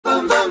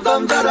New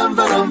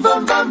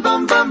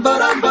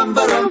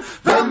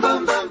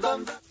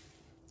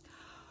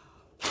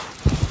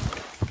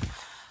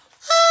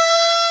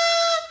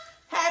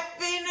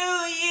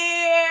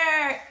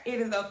Year! It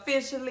is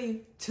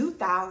officially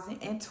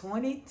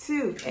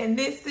 2022, and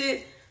this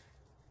is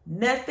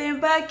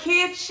Nothing But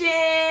Kitchen.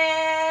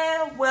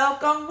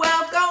 Welcome,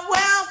 welcome,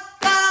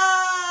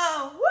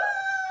 welcome!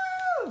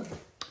 Woo!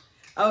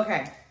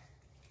 Okay,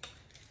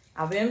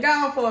 I've been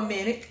gone for a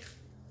minute,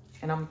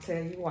 and I'm gonna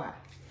tell you why.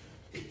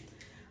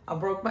 I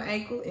broke my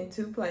ankle in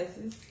 2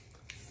 places,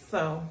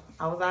 so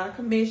I was out of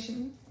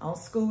commission on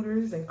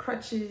scooters and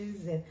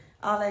crutches and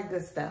all that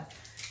good stuff.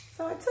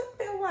 So it took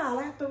me a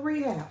while after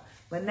rehab,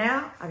 but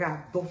now I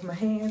got both my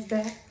hands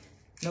back,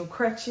 no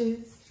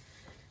crutches.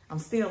 I'm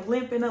still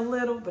limping a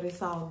little, but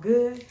it's all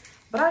good.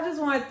 But I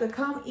just wanted to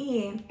come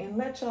in and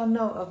let y'all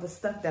know of the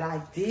stuff that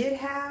I did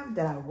have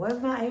that I was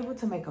not able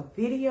to make a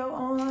video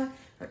on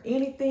or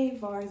anything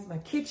as far as my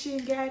kitchen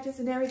gadgets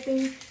and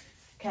everything.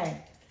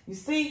 Okay, you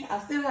see, I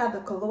still have the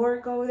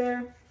caloric over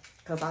there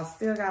because I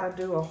still got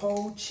to do a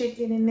whole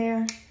chicken in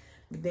there.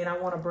 But then I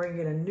want to bring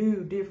in a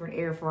new, different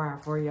air fryer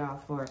for y'all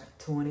for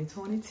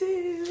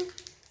 2022.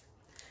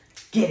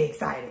 Get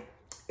excited.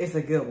 It's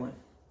a good one.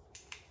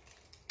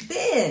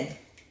 Then,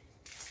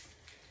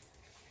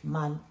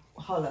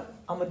 hold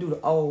up. I'm going to do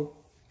the old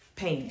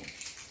pan.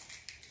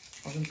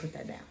 Let me put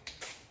that down.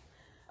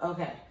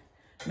 Okay.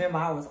 Remember,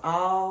 I was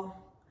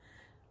all,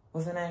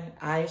 what's her name?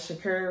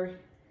 Aisha Curry.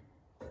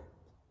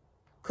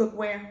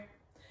 Cookware.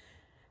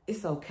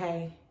 It's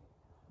okay,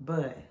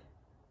 but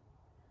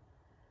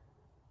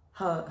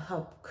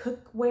her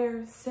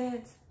cookware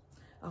sets,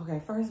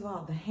 okay, first of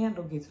all, the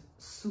handle gets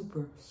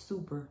super,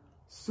 super,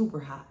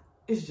 super hot.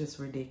 It's just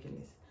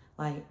ridiculous.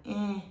 Like,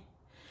 And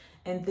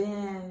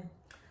then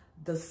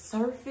the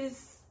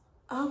surface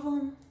of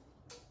them,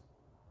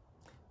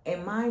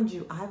 and mind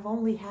you, I've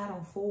only had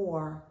them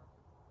for,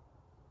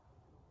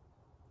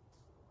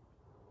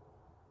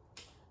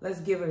 let's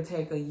give it or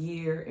take a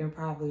year and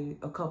probably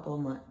a couple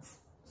of months.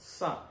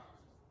 So,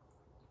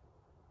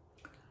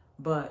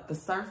 but the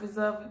surface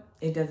of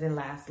it doesn't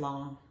last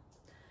long.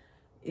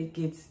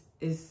 It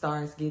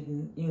starts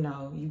getting, you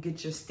know, you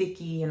get your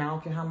sticky, and I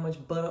don't care how much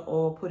butter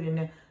oil put in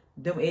there,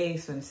 them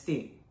eggs finna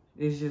stick.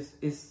 It's just,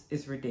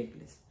 it's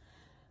ridiculous.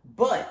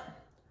 But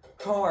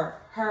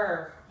for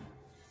her,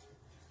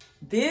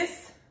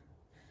 this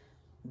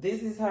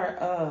is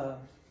her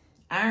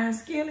iron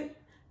skillet.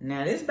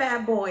 Now this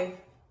bad boy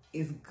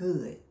is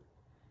good.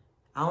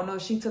 I don't know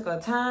if she took her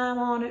time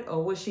on it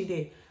or what she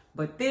did,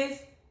 but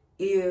this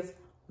is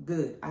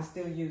good. I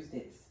still use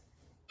this.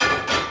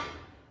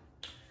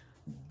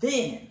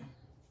 Then,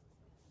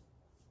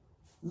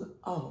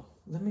 oh,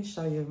 let me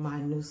show you my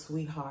new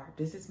sweetheart.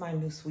 This is my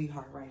new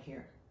sweetheart right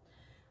here.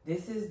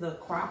 This is the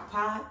crock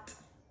pot.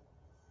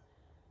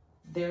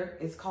 There,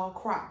 it's called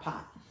crock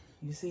pot.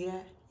 You see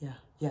that?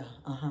 Yeah,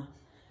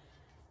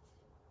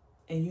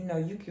 And you know,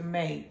 you can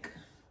make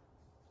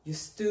your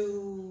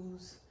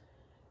stews,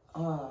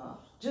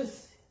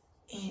 just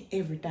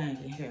everything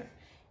in here.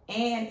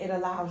 And it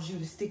allows you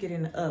to stick it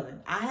in the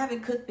oven. I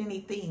haven't cooked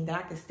anything that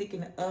I can stick in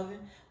the oven,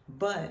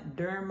 but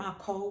during my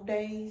cold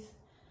days,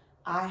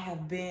 I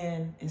have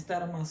been,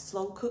 instead of my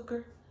slow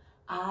cooker,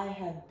 I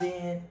have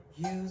been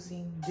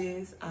using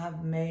this.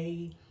 I've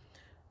made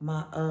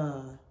my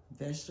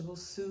vegetable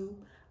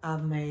soup.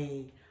 I've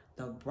made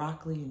the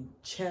broccoli and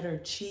cheddar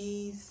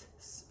cheese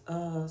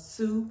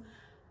soup.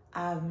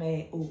 I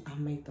made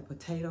the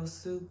potato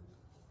soup.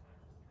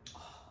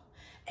 Oh,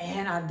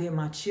 and I did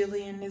my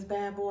chili in this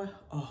bad boy.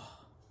 Oh,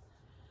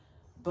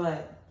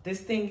 but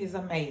this thing is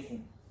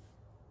amazing.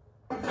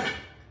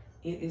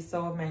 It is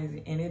so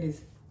amazing. And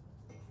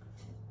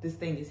this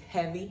thing is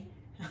heavy.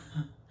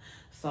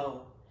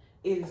 So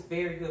it is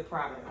very good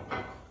product.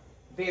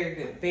 Very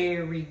good,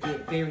 very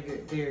good, very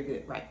good, very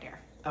good right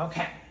there.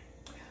 Okay.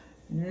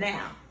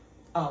 Now,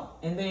 oh,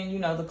 and then, you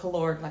know, the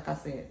caloric, like I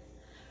said.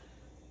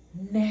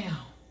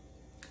 Now,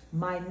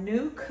 my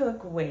new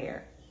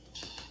cookware.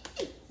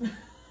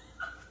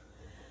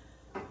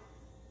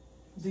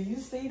 Do you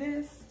see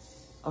this?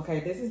 Okay,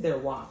 this is their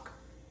wok.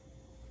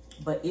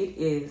 But it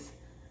is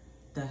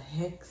the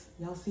hex.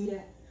 Y'all see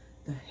that?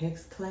 The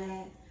hex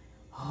clad.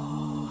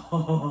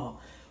 Oh,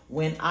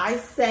 when I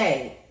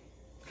say,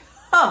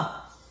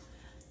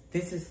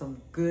 this is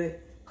some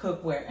good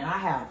cookware. And I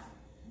have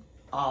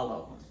all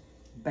of them,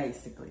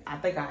 basically. I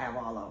think I have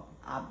all of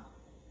them.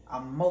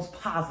 I'm most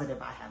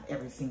positive I have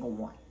every single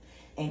one.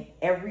 And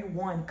every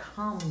one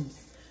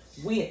comes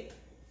with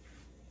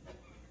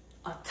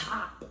a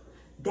top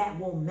that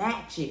will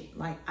match it.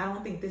 Like, I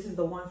don't think this is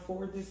the one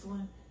for this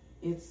one.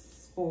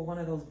 It's for one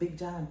of those big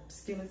giant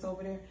skillets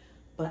over there.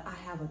 But I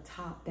have a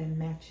top that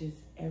matches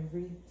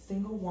every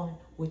single one,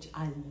 which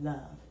I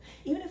love.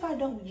 Even if I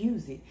don't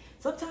use it.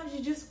 Sometimes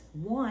you just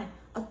want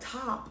a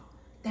top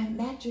that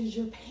matches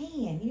your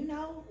pan, you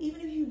know?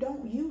 Even if you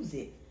don't use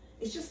it.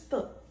 It's just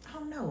the, I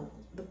don't know,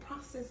 the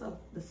process of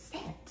the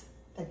set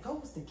that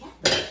goes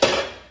together.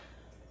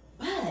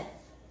 But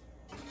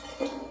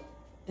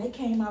they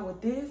came out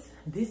with this.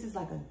 This is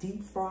like a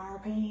deep fryer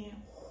pan.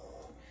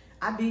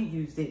 I did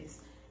use this.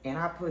 And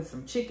I put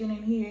some chicken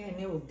in here and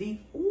it was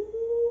deep.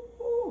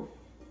 Ooh.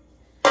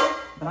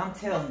 But I'm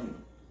telling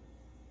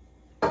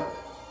you,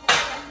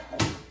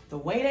 the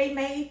way they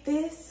made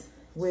this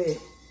with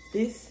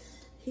this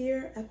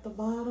here at the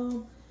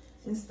bottom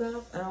and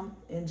stuff,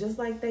 and just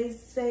like they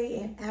say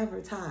and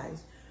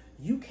advertise,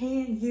 you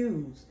can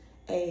use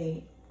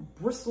a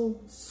bristle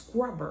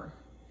scrubber,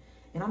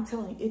 and I'm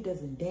telling you, it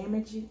doesn't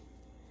damage it.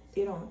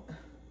 It don't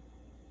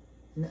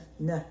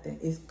nothing.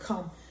 It's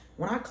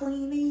when I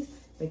clean these,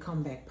 they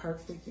come back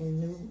perfect and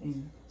new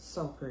and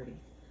so pretty.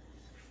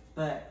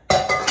 But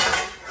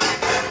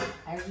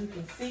as you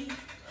can see,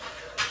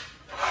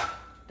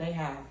 they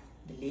have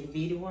the little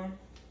bitty one.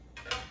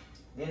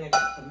 Then they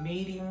got the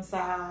medium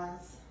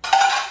size.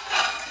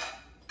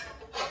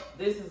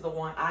 This is the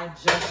one I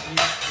just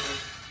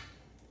used.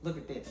 Look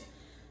at this.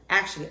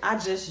 Actually, I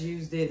just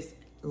used this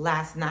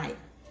last night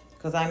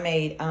because I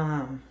made,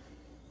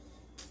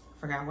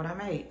 forgot what I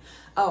made.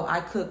 Oh,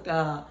 I cooked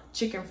the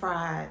chicken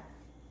fried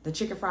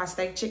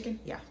steak chicken.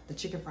 Yeah, the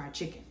chicken fried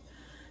chicken.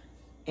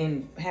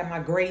 And had my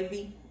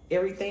gravy,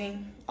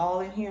 everything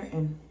all in here.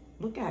 And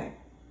look at it.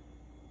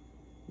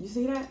 You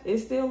see that? It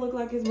still look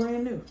like it's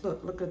brand new.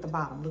 Look at the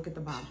bottom. Look at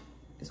the bottom.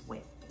 It's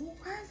wet.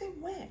 Why is it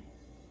wet?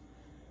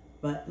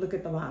 But look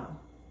at the bottom.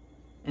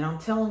 And I'm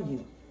telling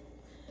you,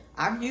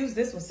 I've used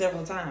this one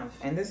several times.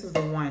 And this is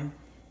the one,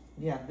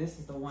 yeah, this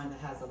is the one that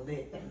has a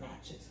lid that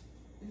matches.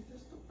 Is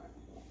this the right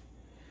one?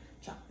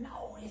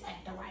 No, this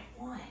ain't the right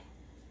one.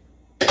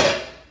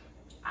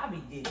 I be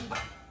digging.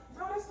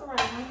 No, that's the right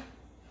one.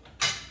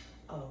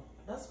 Oh,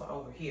 that's for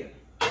over here.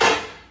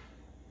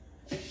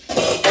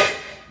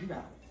 You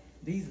got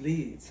these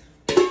lids.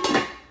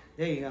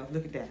 There you go.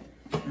 Look at that.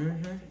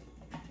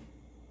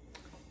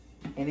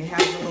 And it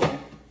has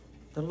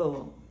the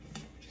little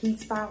heat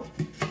spout.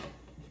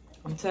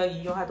 I'm telling you,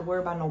 you don't have to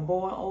worry about no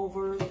boil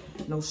over,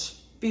 no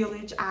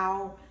spillage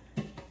out.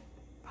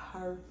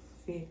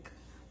 Perfect.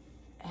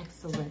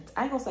 Excellent.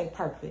 I ain't gonna say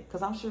perfect,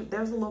 because I'm sure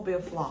there's a little bit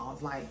of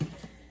flaws. Like,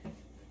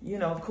 you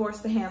know, of course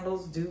the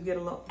handles do get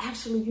a little,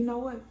 actually, you know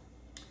what?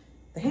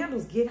 The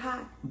handles get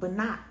hot, but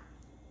not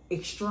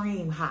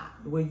extreme hot,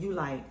 where you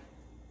like,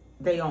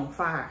 they on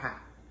fire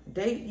hot.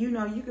 They, you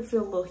know, you can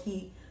feel a little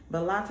heat,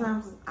 but a lot of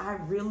times I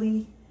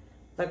really,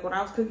 like when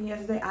I was cooking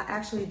yesterday, I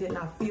actually did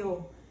not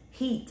feel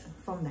heat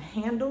from the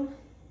handle,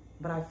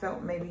 but I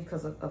felt maybe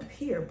because of up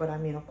here. But I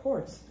mean, of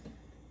course,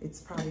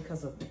 it's probably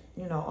because of,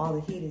 you know, all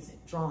the heat is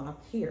drawn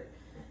up here.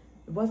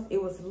 It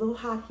was a little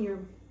hot here.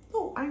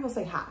 Oh, I ain't gonna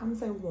say hot, I'm gonna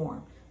say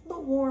warm. A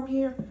little warm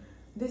here.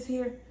 This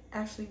here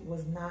actually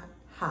was not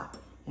hot.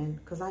 And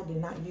because I did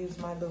not use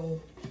my little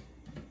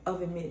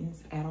oven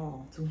mittens at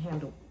all to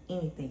handle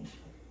anything.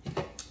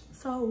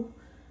 So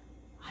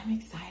I'm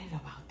excited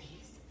about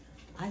these.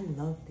 I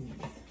love these.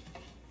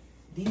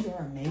 These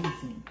are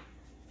amazing.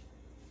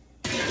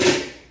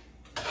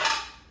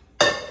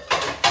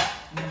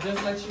 And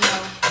just let you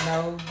know,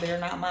 no, they're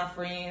not my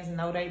friends.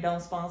 No, they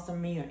don't sponsor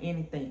me or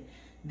anything.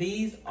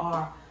 These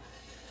are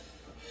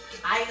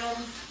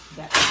items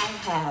that I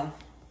have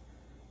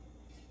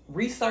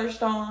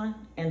researched on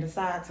and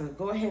decided to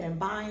go ahead and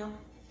buy them.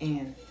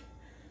 And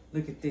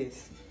look at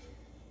this.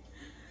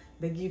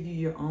 They give you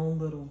your own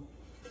little,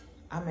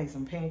 I made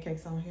some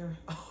pancakes on here.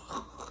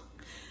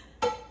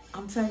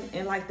 I'm telling you,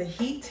 and like the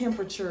heat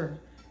temperature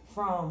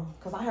from,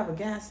 because I have a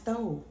gas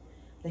stove,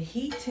 the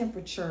heat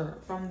temperature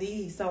from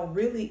these, so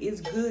really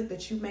it's good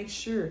that you make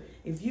sure,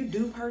 if you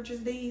do purchase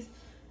these,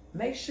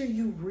 make sure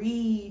you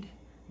read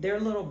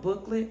their little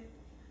booklet,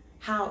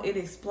 how it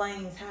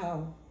explains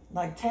how,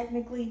 like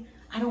technically,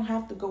 I don't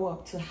have to go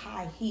up to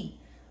high heat.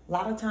 A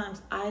lot of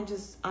times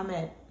I'm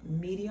at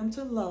medium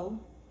to low,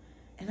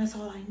 and that's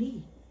all I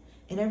need.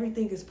 And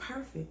everything is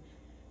perfect.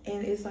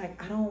 And it's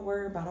like, I don't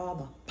worry about all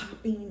the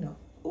popping,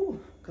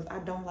 because I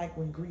don't like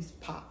when grease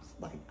pops.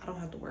 Like, I don't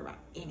have to worry about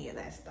any of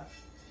that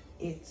stuff.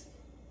 It's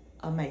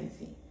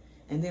amazing.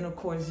 And then, of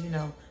course, you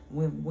know,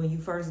 when you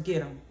first get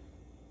them,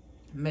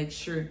 make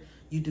sure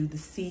you do the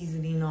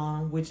seasoning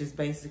on, which is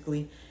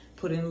basically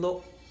put in a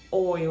little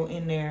oil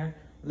in there,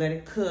 let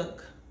it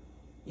cook,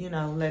 you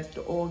know, let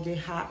the oil get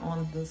hot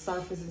on the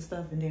surface and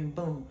stuff, and then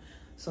boom.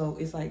 So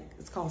it's like,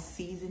 it's called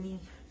seasoning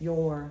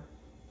your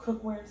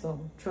cookware. So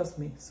trust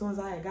me, as soon as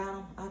I got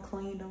them, I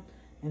cleaned them,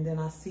 and then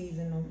I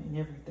seasoned them and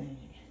everything.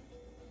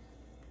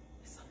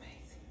 It's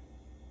amazing.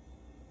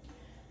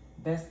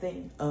 Best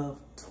thing of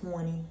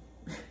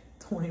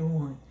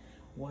 2021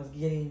 was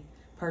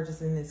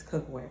purchasing this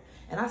cookware.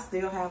 And I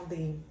still have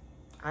the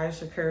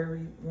Aisha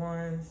Curry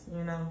ones,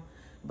 you know,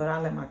 but I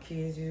let my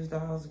kids use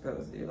those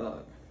because,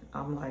 look,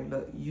 I'm like,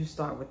 look, you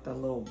start with the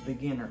little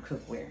beginner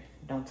cookware.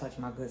 Don't touch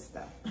my good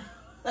stuff.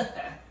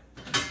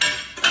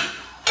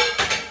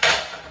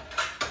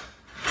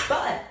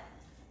 But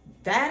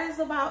that is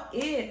about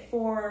it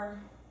for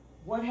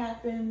what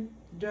happened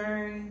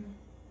during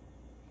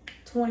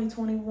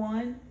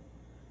 2021.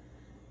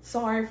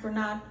 Sorry for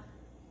not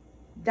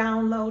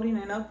downloading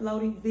and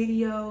uploading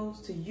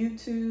videos to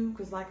YouTube,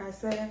 because like I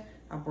said,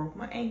 I broke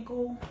my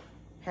ankle,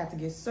 had to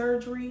get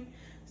surgery.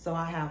 So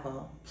I have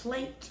a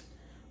plate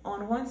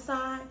on one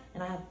side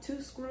and I have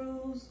 2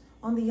 screws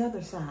on the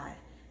other side.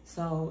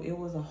 So it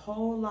was a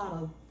whole lot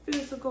of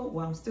physical,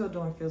 well, I'm still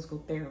doing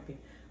physical therapy,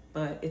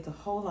 but it's a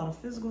whole lot of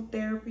physical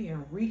therapy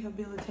and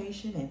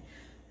rehabilitation and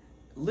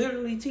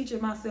literally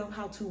teaching myself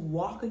how to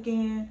walk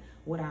again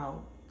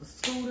without the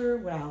scooter,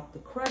 without the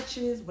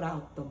crutches,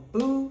 without the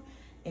boot.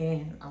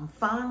 And I'm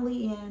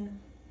finally in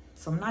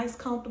some nice,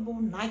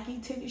 comfortable Nike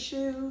tennis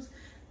shoes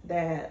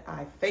that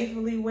I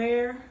faithfully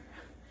wear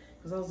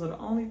because those are the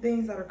only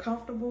things that are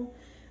comfortable.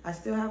 I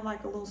still have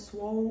like a little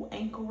swole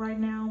ankle right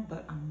now,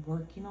 but I'm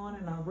working on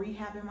it and I'm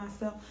rehabbing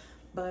myself.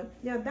 But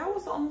yeah, that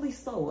was the only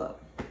sew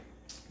up.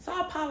 So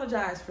I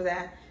apologize for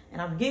that.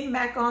 And I'm getting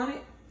back on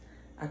it.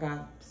 I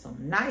got some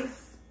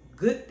nice,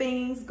 good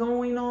things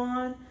going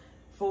on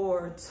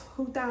for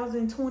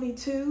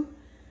 2022.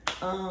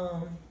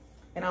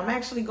 And I'm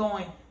actually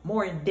going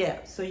more in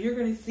depth. So you're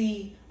gonna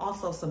see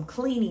also some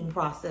cleaning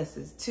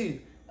processes too,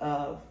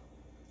 of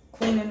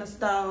cleaning the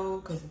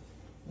stove, because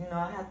you know,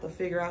 I have to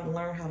figure out and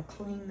learn how to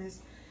clean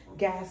this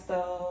gas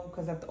stove,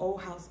 because at the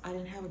old house, I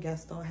didn't have a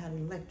gas stove, I had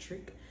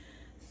electric.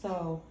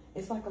 So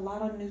it's like a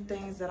lot of new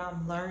things that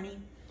I'm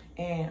learning,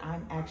 and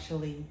I'm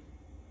actually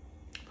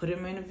putting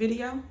them in a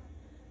video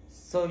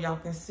so y'all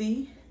can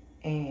see.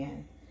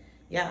 And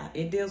yeah,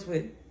 it deals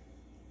with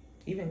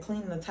even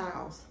cleaning the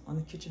tiles on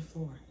the kitchen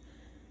floor.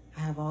 I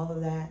have all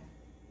of that.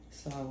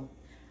 So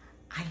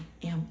I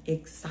am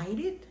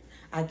excited.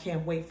 I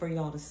can't wait for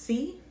y'all to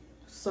see.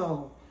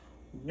 So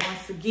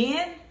once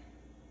again,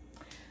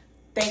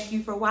 thank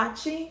you for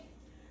watching.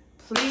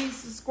 Please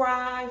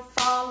subscribe,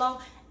 follow.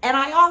 And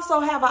I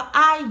also have an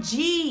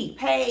IG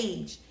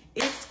page.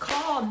 It's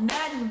called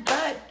Nothing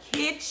But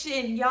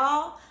Kitchen,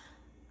 y'all.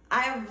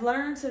 I have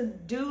learned to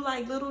do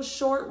like little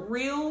short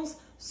reels.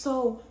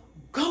 So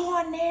go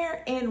on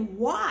there and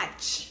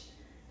watch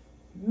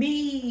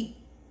me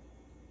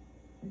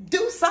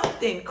do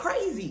something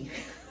crazy.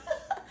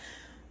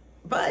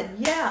 But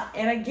yeah,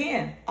 and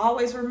again,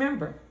 always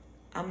remember,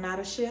 I'm not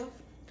a chef,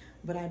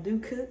 but I do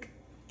cook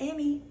and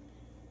eat.